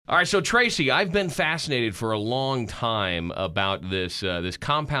All right, so Tracy, I've been fascinated for a long time about this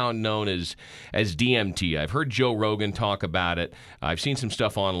compound known as DMT. I've heard Joe Rogan talk about it. I've seen some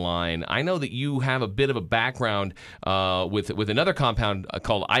stuff online. I know that you have a bit of a background with another compound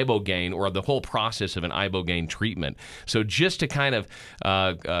called ibogaine, or the whole process of an ibogaine treatment. So just to kind of,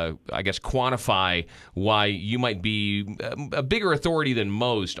 I guess, quantify why you might be a bigger authority than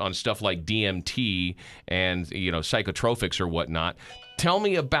most on stuff like DMT and psychotropics or whatnot. Tell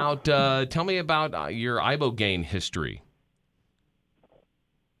me about your ibogaine history.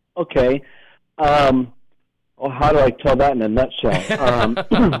 Okay. Well, how do I tell that in a nutshell?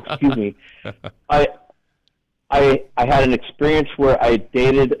 Excuse me. I had an experience where I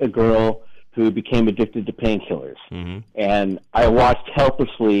dated a girl who became addicted to painkillers, and I watched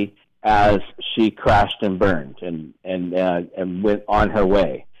helplessly as she crashed and burned and went on her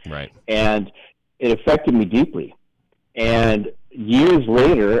way. Right. And it affected me deeply. And years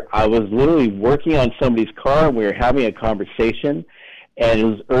later, I was literally working on somebody's car, and we were having a conversation, and it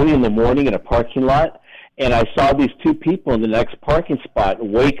was early in the morning in a parking lot, and I saw these two people in the next parking spot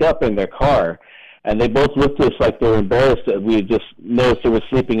wake up in their car, and they both looked at us like they were embarrassed that we had just noticed they were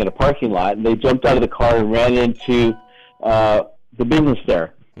sleeping in a parking lot, and they jumped out of the car and ran into the business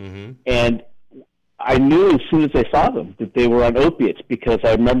there. And I knew as soon as I saw them that they were on opiates, because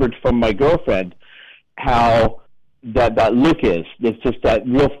I remembered from my girlfriend how that look is. It's just that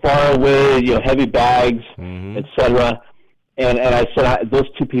real far away, heavy bags, etc. And I said, those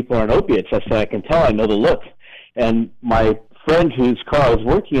two people are on opiates. I said, I can tell. I know the look. And my friend whose car I was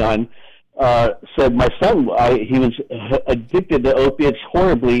working on said, my son, he was addicted to opiates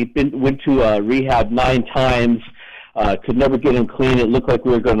horribly. Went to rehab 9 times. Could never get him clean. It looked like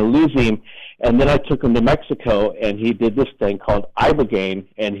we were going to lose him. And then I took him to Mexico, and he did this thing called ibogaine,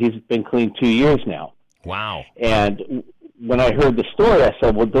 and he's been clean 2 years now. Wow. And when I heard the story, I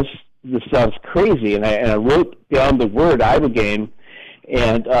said, well, this sounds crazy. And I wrote down the word ibogaine,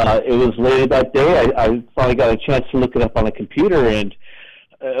 and it was later that day I finally got a chance to look it up on a computer, and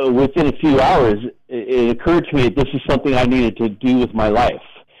within a few hours, it occurred to me that this is something I needed to do with my life.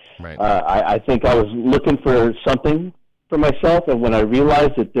 Right. I think I was looking for something for myself, and when I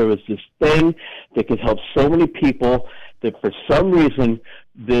realized that there was this thing that could help so many people, that for some reason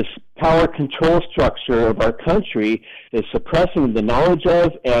this power control structure of our country is suppressing the knowledge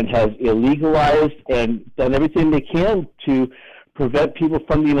of and has illegalized and done everything they can to prevent people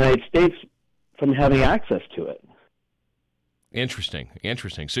from the United States from having access to it. Interesting.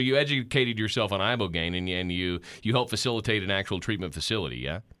 So you educated yourself on ibogaine, and you helped facilitate an actual treatment facility,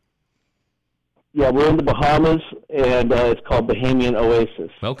 yeah? Yeah, we're in the Bahamas, and it's called Bahamian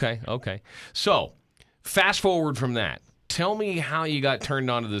Oasis. Okay. So, fast forward from that. Tell me how you got turned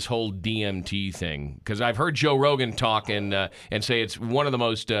on to this whole DMT thing, because I've heard Joe Rogan talk and say it's one of the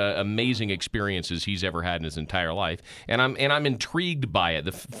most amazing experiences he's ever had in his entire life, and I'm intrigued by it.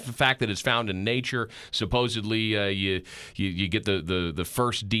 The fact that it's found in nature. Supposedly, you get the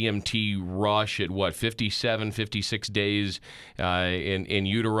first DMT rush at 57, 56 days in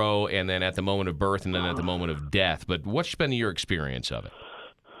utero, and then at the moment of birth, and then at the moment of death. But what's been your experience of it?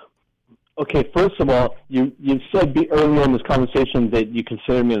 Okay, first of all, you said earlier in this conversation that you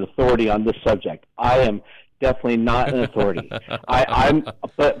consider me an authority on this subject. I am definitely not an authority. But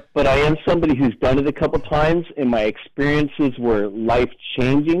I am somebody who's done it a couple times, and my experiences were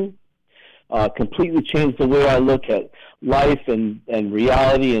life-changing, completely changed the way I look at life and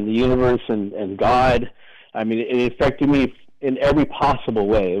reality and the universe and God. I mean, it affected me in every possible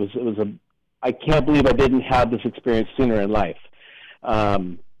way. I can't believe I didn't have this experience sooner in life.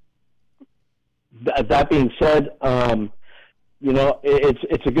 That being said,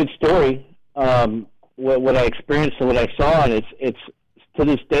 it's a good story. What I experienced and what I saw, and it's to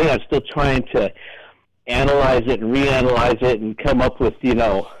this day I'm still trying to analyze it and reanalyze it and come up with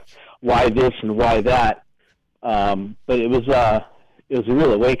why this and why that. But it was a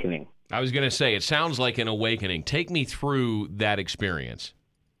real awakening. I was going to say, it sounds like an awakening. Take me through that experience.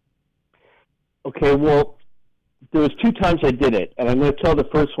 Okay, well, there was 2 times I did it, and I'm going to tell the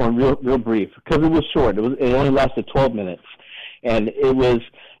first one real brief, because it was short. It only lasted 12 minutes, and it was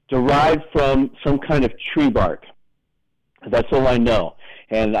derived from some kind of tree bark. That's all I know.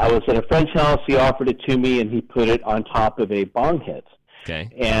 And I was at a friend's house. He offered it to me, and he put it on top of a bong hit. Okay.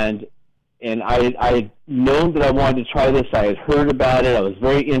 And I had known that I wanted to try this. I had heard about it. I was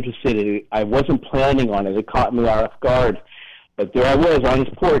very interested. I wasn't planning on it. It caught me off guard. But there I was on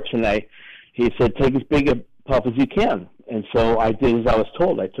his porch, and he said, take as big a puff as you can. And so I did as I was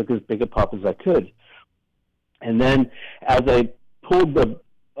told. I took as big a puff as I could. And then as I pulled the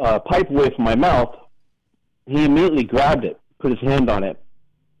pipe away from my mouth, he immediately grabbed it, put his hand on it,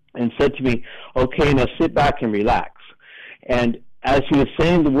 and said to me, "Okay, now sit back and relax." And as he was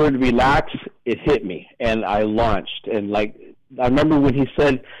saying the word relax, it hit me, and I launched. And like, I remember when he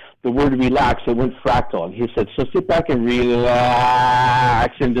said the word relax, it went fractal. And he said, "So sit back and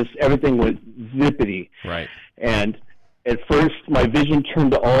relax," and just everything went zippity. Right. And at first, my vision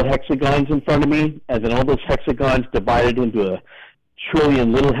turned to all hexagons in front of me, and then all those hexagons divided into a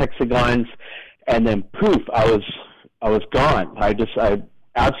trillion little hexagons, and then poof, I was gone. I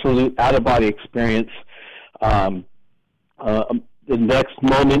absolute out of body experience. The next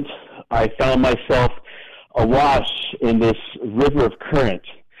moment, I found myself awash in this river of current.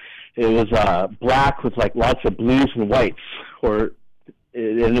 It was black with like lots of blues and whites, and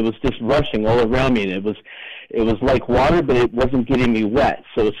it was just rushing all around me. And it was like water, but it wasn't getting me wet.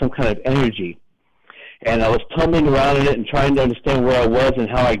 So it was some kind of energy. And I was tumbling around in it and trying to understand where I was and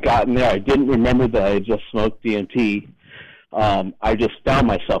how I got in there. I didn't remember that I had just smoked DMT. I just found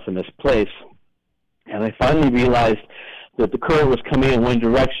myself in this place. And I finally realized that the current was coming in one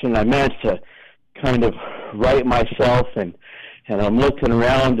direction. I managed to kind of right myself, and I'm looking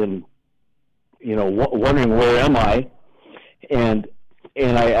around and, wondering where am I? And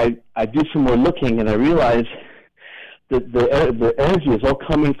I do some more looking, and I realize that the energy is all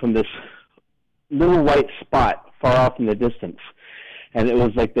coming from this little white spot far off in the distance. And it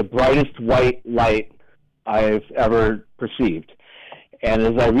was like the brightest white light I've ever perceived. And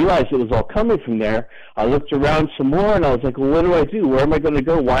as I realized it was all coming from there, I looked around some more, and I was like, well, what do I do? Where am I going to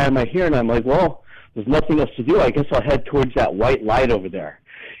go? Why am I here? And I'm like, well, there's nothing else to do. I guess I'll head towards that white light over there.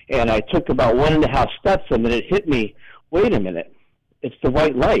 And I took about 1.5 steps, and then it hit me, wait a minute, it's the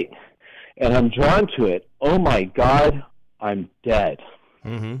white light. And I'm drawn to it. Oh, my God, I'm dead.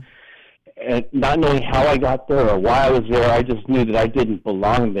 Mm-hmm. And not knowing how I got there or why I was there, I just knew that I didn't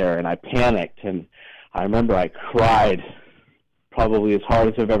belong there, and I panicked. And I remember I cried probably as hard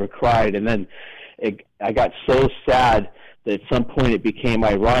as I've ever cried. And then I got so sad that at some point it became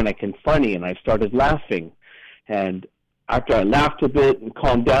ironic and funny, and I started laughing. And after I laughed a bit and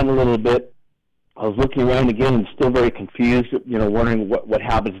calmed down a little bit, I was looking around again and still very confused, wondering what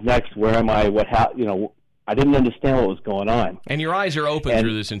happens next. Where am I? I didn't understand what was going on. And your eyes are open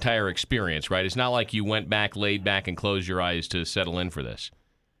through this entire experience, right? It's not like you went back, laid back, and closed your eyes to settle in for this.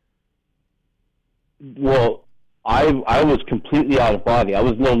 Well, I was completely out of body. I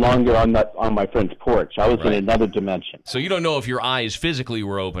was no longer on my friend's porch. I was in another dimension. So you don't know if your eyes physically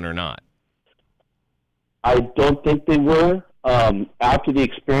were open or not. I don't think they were. After the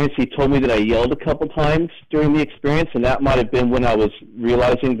experience, he told me that I yelled a couple times during the experience, and that might have been when I was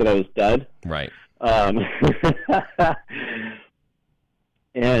realizing that I was dead. Right. And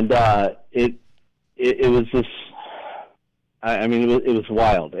it was this. I mean, it was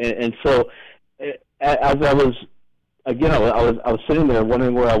wild, and so as I was. Again, I was sitting there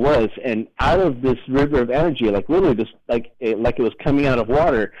wondering where I was, and out of this river of energy, like literally just like it was coming out of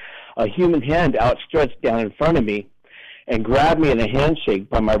water, a human hand outstretched down in front of me and grabbed me in a handshake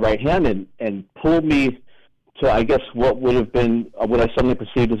by my right hand and pulled me to, I guess, what would have been what I suddenly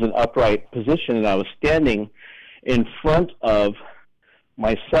perceived as an upright position, and I was standing in front of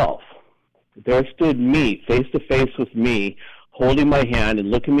myself. There stood me, face to face with me, holding my hand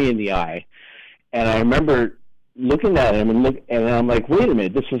and looking me in the eye, and I remember looking at him and I'm like, wait a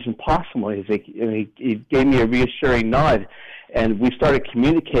minute, this isn't possible. He's like, and he gave me a reassuring nod, and we started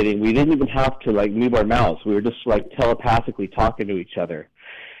communicating. We didn't even have to like move our mouths. We were just like telepathically talking to each other.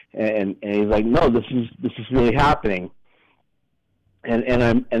 And he's like, no, this is really happening. And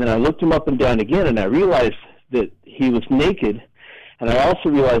then I looked him up and down again, and I realized that he was naked, and I also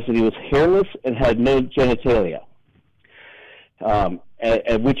realized that he was hairless and had no genitalia.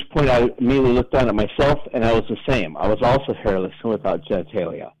 At which point I immediately looked down at myself, and I was the same. I was also hairless and without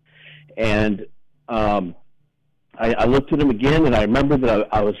genitalia. And I looked at him again, and I remember that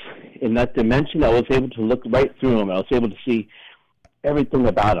I was in that dimension. I was able to look right through him. I was able to see everything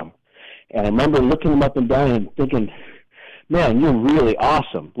about him. And I remember looking him up and down and thinking, man, you're really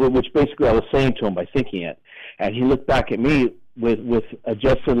awesome, which basically I was saying to him by thinking it. And he looked back at me with a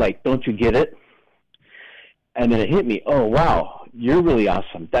gesture like, don't you get it? And then it hit me, oh, wow, you're really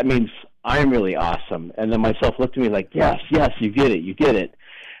awesome. That means I'm really awesome. And then myself looked at me like, yes, you get it.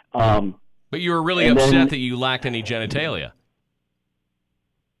 But you were really upset that you lacked any genitalia.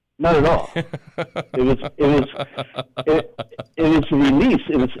 Not at all. It was a release.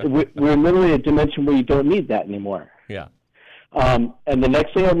 We're literally a dimension where you don't need that anymore. Yeah. And the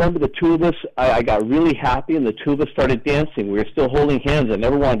next thing I remember, the two of us, I got really happy, and the two of us started dancing. We were still holding hands. I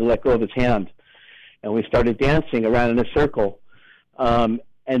never wanted to let go of his hand. And we started dancing around in a circle. And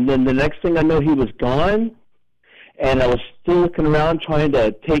then the next thing I know, he was gone. And I was still looking around trying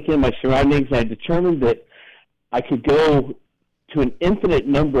to take in my surroundings, and I determined that I could go to an infinite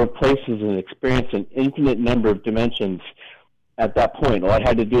number of places and experience an infinite number of dimensions at that point. All I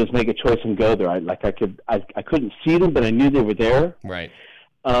had to do was make a choice and go there. I couldn't see them, but I knew they were there. Right.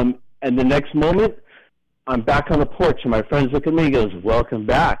 And the next moment, I'm back on the porch, and my friends look at me and goes, "Welcome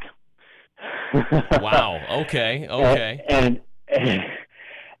back." Wow. Okay.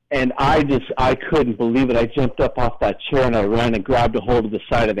 And I couldn't believe it. I jumped up off that chair and I ran and grabbed a hold of the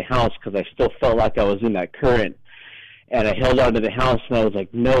side of the house because I still felt like I was in that current. And I held on to the house, and I was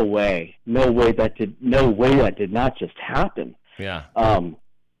like, no way that did not just happen. Yeah.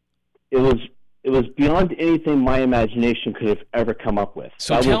 It was beyond anything my imagination could have ever come up with.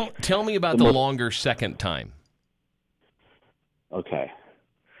 So tell me about the longer second time. Okay.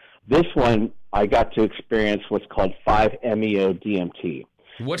 This one, I got to experience what's called 5-MeO DMT.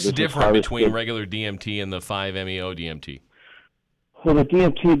 What's the difference between regular DMT and the 5-MeO DMT? Well, the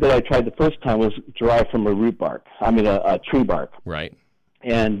DMT that I tried the first time was derived from a tree bark. Right.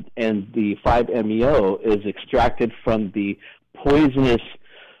 And the 5-MeO is extracted from the poisonous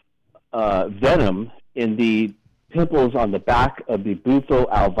venom in the pimples on the back of the Butho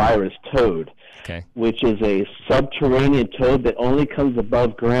alvirus toad, which is a subterranean toad that only comes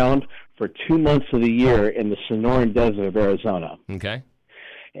above ground for 2 months of the year in the Sonoran Desert of Arizona. Okay.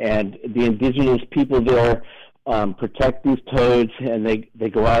 And the indigenous people there protect these toads, and they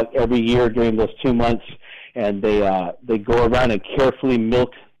go out every year during those 2 months, and they go around and carefully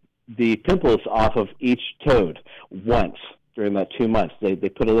milk the pimples off of each toad once during that 2 months. They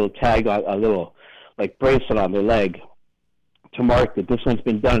put a little tag on, a little like bracelet on their leg to mark that this one's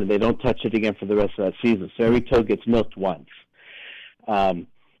been done, and they don't touch it again for the rest of that season. So every toad gets milked once.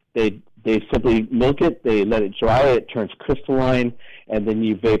 They simply milk it, they let it dry, it turns crystalline, and then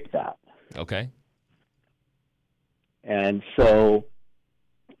you vape that. Okay. And so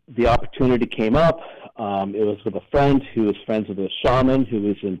the opportunity came up. It was with a friend who was friends with a shaman who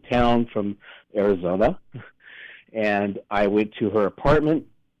was in town from Arizona. And I went to her apartment.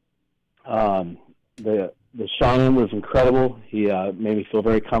 The shaman was incredible. He made me feel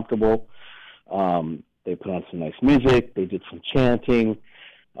very comfortable. They put on some nice music. They did some chanting.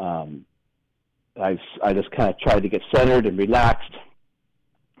 I just kind of tried to get centered and relaxed.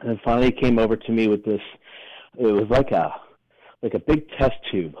 And then finally he came over to me with this. It was like a big test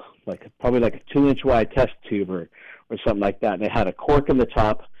tube, probably like a 2-inch wide test tube or something like that. And it had a cork in the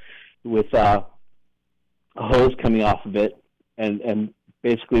top with a hose coming off of it. And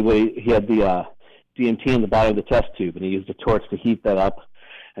basically he had the DMT in the bottom of the test tube, and he used a torch to heat that up.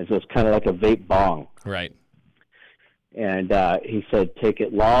 And so it's kind of like a vape bong. Right. And he said, take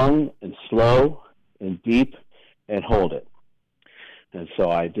it long and slow and deep and hold it. And so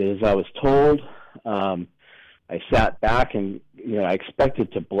I did as I was told. I sat back, and I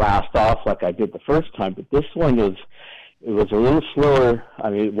expected to blast off like I did the first time, but this one was a little slower. I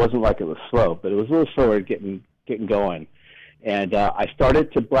mean, it wasn't like it was slow, but it was a little slower getting going. And I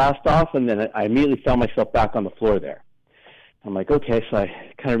started to blast off, and then I immediately found myself back on the floor there. I'm like, okay, so I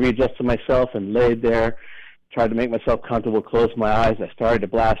kind of readjusted myself and laid there, tried to make myself comfortable, closed my eyes. I started to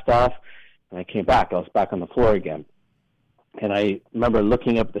blast off, and I came back. I was back on the floor again. And I remember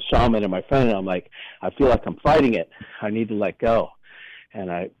looking up at the shaman and my friend, and I'm like, I feel like I'm fighting it. I need to let go. And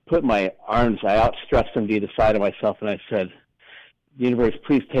I put my arms, I outstretched them to either side of myself, and I said, universe,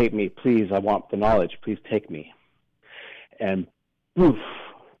 please take me. Please, I want the knowledge. Please take me. And poof,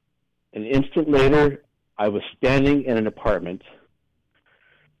 an instant later, I was standing in an apartment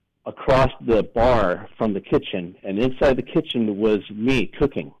across the bar from the kitchen, and inside the kitchen was me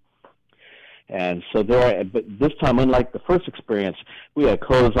cooking. And so but this time, unlike the first experience, we had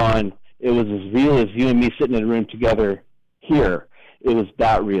clothes on. It was as real as you and me sitting in a room together here. It was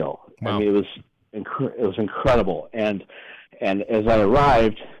that real. Wow. I mean, it was incredible. And as I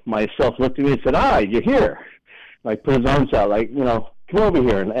arrived, myself looked at me and said, you're here. Like, put his arms out, like, come over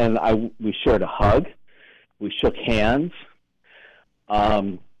here. And we shared a hug. We shook hands.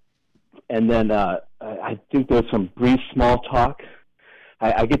 And then I think there was some brief small talk.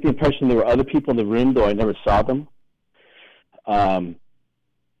 I get the impression there were other people in the room, though I never saw them. So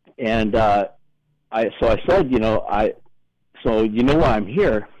I said, so you know why I'm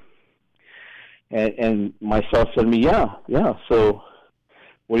here? And myself said to me, yeah. So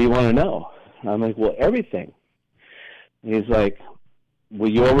what do you want to know? And I'm like, well, everything. And he's like, well,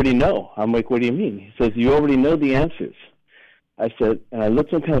 you already know. I'm like, what do you mean? He says, you already know the answers. I said, and I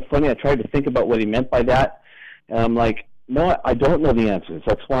looked at him kind of funny. I tried to think about what he meant by that. And I'm like, no, I don't know the answers.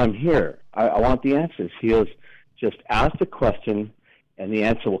 That's why I'm here. I want the answers. He goes, just ask the question, and the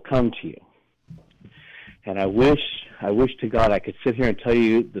answer will come to you. And I wish to God I could sit here and tell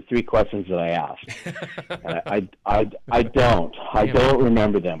you the 3 questions that I asked. And I don't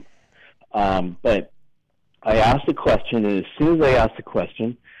remember them. But I asked a question, and as soon as I asked the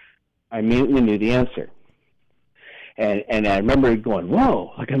question, I immediately knew the answer. And I remember going,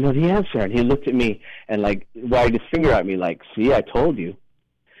 whoa, like I know the answer. And he looked at me and like wagged his finger at me like, see, I told you.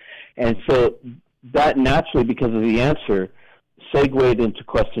 And so that naturally, because of the answer, segued into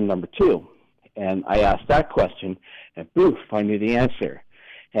question number 2. And I asked that question, and poof, I knew the answer.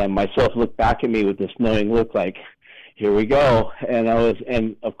 And myself looked back at me with this knowing look like, here we go.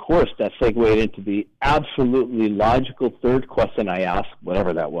 And of course, that segued into the absolutely logical 3rd question I asked,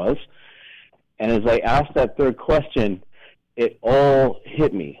 whatever that was. And as I asked that 3rd question, it all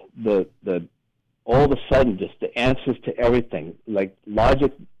hit me. All of a sudden, just the answers to everything, like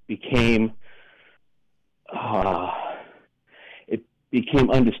logic became, it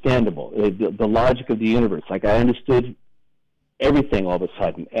became understandable. The logic of the universe, like I understood everything all of a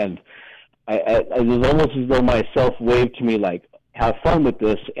sudden. And it was almost as though myself waved to me like, have fun with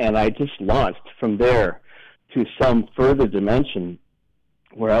this. And I just launched from there to some further dimension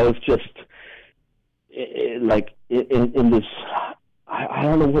where I was just in this, I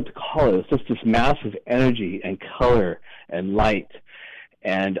don't know what to call it. It was just this massive energy and color and light.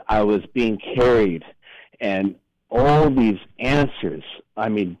 And I was being carried. And all these answers, I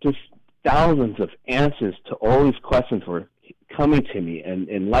mean, just thousands of answers to all these questions were coming to me and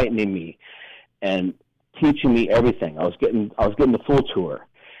enlightening me and teaching me everything. I was getting the full tour.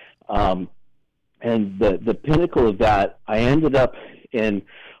 And the pinnacle of that, I ended up in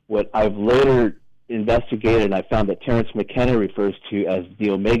what I've later investigated, and I found that Terence McKenna refers to as the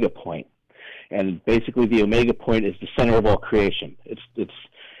Omega Point. And basically, the Omega Point is the center of all creation. It's the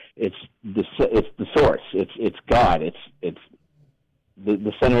source. It's God. It's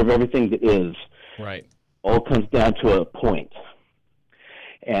the center of everything that is. Right. All comes down to a point.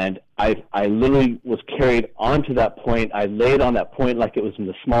 And I literally was carried onto that point. I laid on that point like it was in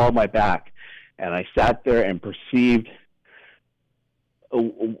the small of my back, and I sat there and perceived.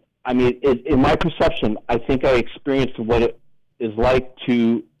 I mean, in my perception, I think I experienced what it is like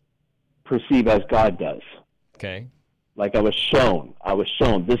to perceive as God does. Okay. Like I was shown.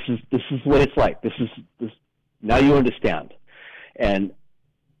 This is what it's like. This. Now you understand. And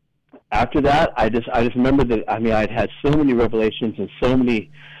after that, I just remember that. I mean, I'd had so many revelations and so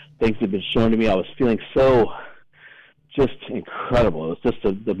many things had been shown to me. I was feeling so just incredible. It was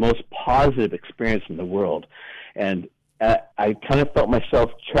just the most positive experience in the world, and I kind of felt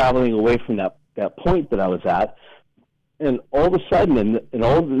myself traveling away from that point that I was at, and all of a sudden, in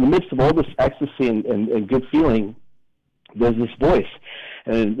the midst of all this ecstasy and good feeling, there's this voice,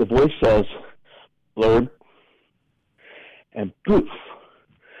 and the voice says, "Blurb," and poof,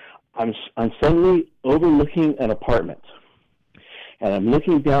 I'm suddenly overlooking an apartment, and I'm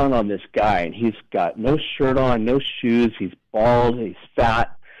looking down on this guy, and he's got no shirt on, no shoes, he's bald, he's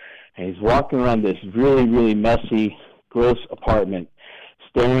fat, and he's walking around this really, really messy, gross apartment,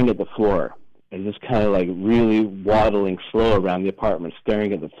 staring at the floor, and just kind of like really waddling slow around the apartment,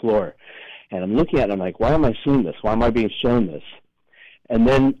 staring at the floor. And I'm looking at it, and I'm like, why am I seeing this? Why am I being shown this? And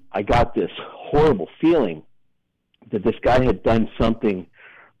then I got this horrible feeling that this guy had done something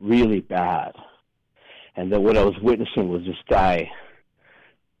really bad, and that what I was witnessing was this guy,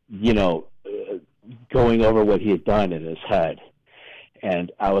 going over what he had done in his head.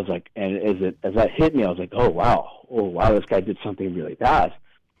 And I was like, and as that hit me, I was like, oh wow, this guy did something really bad.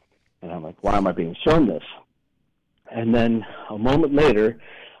 And I'm like, why am I being shown this? And then a moment later,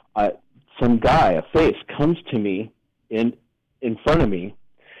 some guy, a face, comes to me in front of me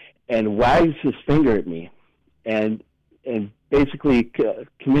and wags his finger at me and basically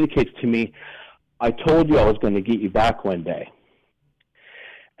communicates to me, I told you I was going to get you back one day.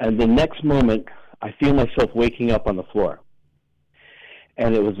 And the next moment, I feel myself waking up on the floor.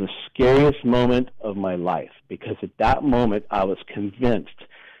 And it was the scariest moment of my life, because at that moment I was convinced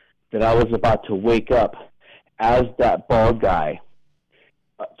that I was about to wake up as that bald guy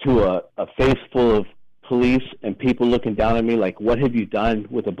to a face full of police and people looking down at me like, what have you done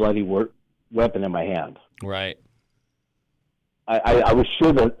with a bloody weapon in my hand? Right. I was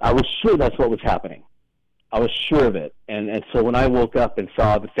sure that's what was happening. I was sure of it. And so when I woke up and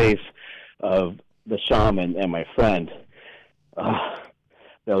saw the face of the shaman and my friend,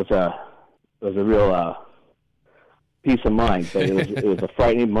 that was a real peace of mind. But it was a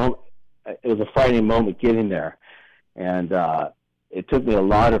frightening moment. It was a frightening moment getting there, and it took me a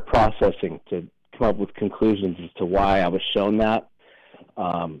lot of processing to come up with conclusions as to why I was shown that.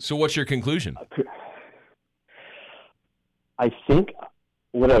 So what's your conclusion? I think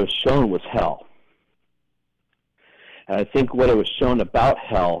what I was shown was hell. And I think what I was shown about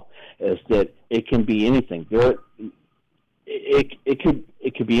hell is that it can be anything.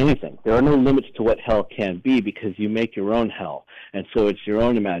 It could be anything. There are no limits to what hell can be because you make your own hell, and so it's your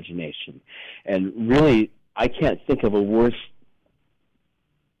own imagination. And really, I can't think of a worse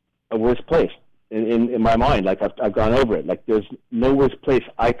place in my mind. Like I've gone over it. Like there's no worse place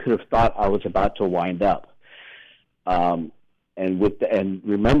I could have thought I was about to wind up. And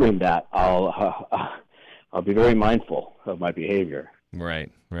remembering that, I'll be very mindful of my behavior.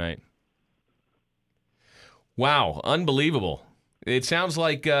 Right. Wow, unbelievable. It sounds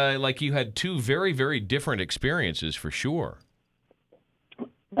like you had two very, very different experiences for sure.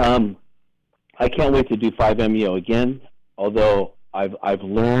 I can't wait to do 5-MeO again, although I've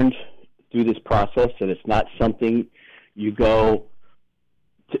learned through this process that it's not something you go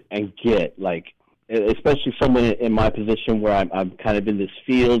and get, like, especially someone in my position where I'm kind of in this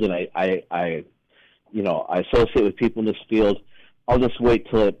field and I associate with people in this field. I'll just wait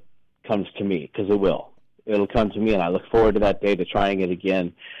till it comes to me, because it will. It'll come to me, and I look forward to that day to trying it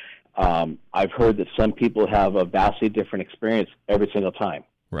again. I've heard that some people have a vastly different experience every single time.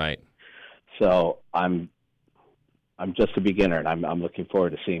 Right. So I'm just a beginner, and I'm looking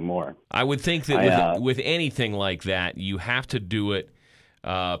forward to seeing more. I would think that with anything like that, you have to do it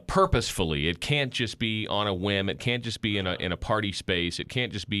purposefully. It can't just be on a whim. It can't just be in a party space. It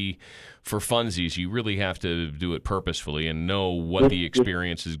can't just be for funsies. You really have to do it purposefully and know what the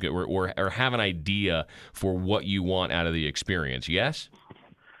experience is, or have an idea for what you want out of the experience. Yes?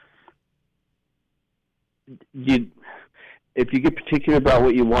 If you get particular about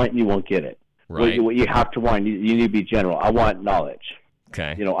what you want, you won't get it. Right. What you have to want, you need to be general. I want knowledge.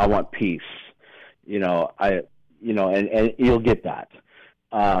 Okay. I want peace. And you'll get that.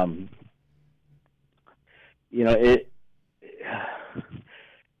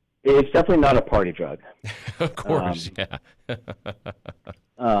 It's definitely not a party drug. Of course, yeah.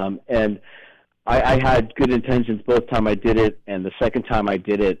 And I had good intentions both time I did it, and the second time I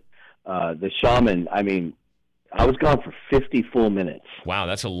did it, the shaman, I was gone for 50 full minutes. Wow,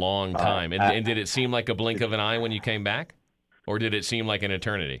 that's a long time. And did it seem like a blink of an eye when you came back? Or did it seem like an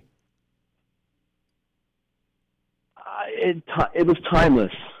eternity? It was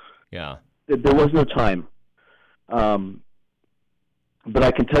timeless. Yeah. There was no time. But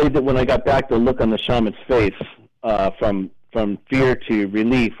I can tell you that when I got back, the look on the shaman's face, from fear to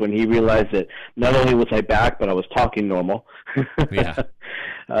relief when he realized that not only was I back, but I was talking normal. Yeah.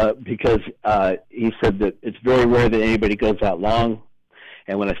 Because he said that it's very rare that anybody goes that long.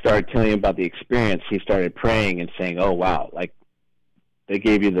 And when I started telling him about the experience, he started praying and saying, "Oh wow, like they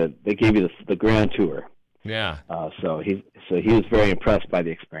gave you the grand tour." Yeah. So he was very impressed by the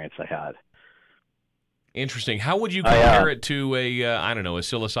experience I had. Interesting. How would you compare it to a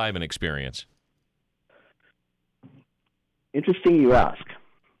psilocybin experience? Interesting you ask.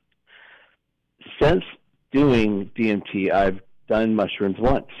 Since doing DMT, I've done mushrooms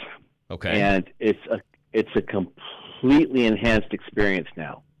once. Okay. And it's a completely enhanced experience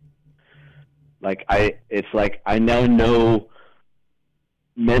now. It's like I now know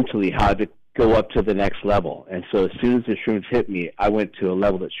mentally how to go up to the next level. And so as soon as the shrooms hit me, I went to a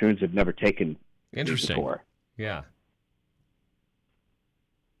level that shrooms have never taken. Interesting. Before. Yeah.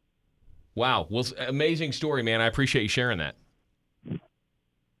 Wow. Well, amazing story, man. I appreciate you sharing that.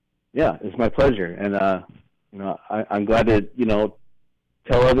 Yeah, it's my pleasure. And, I'm glad to,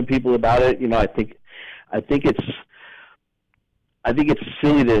 tell other people about it. I think it's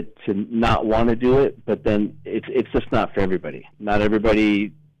silly to not want to do it, but then it's just not for everybody. Not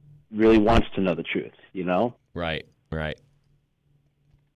everybody really wants to know the truth, Right.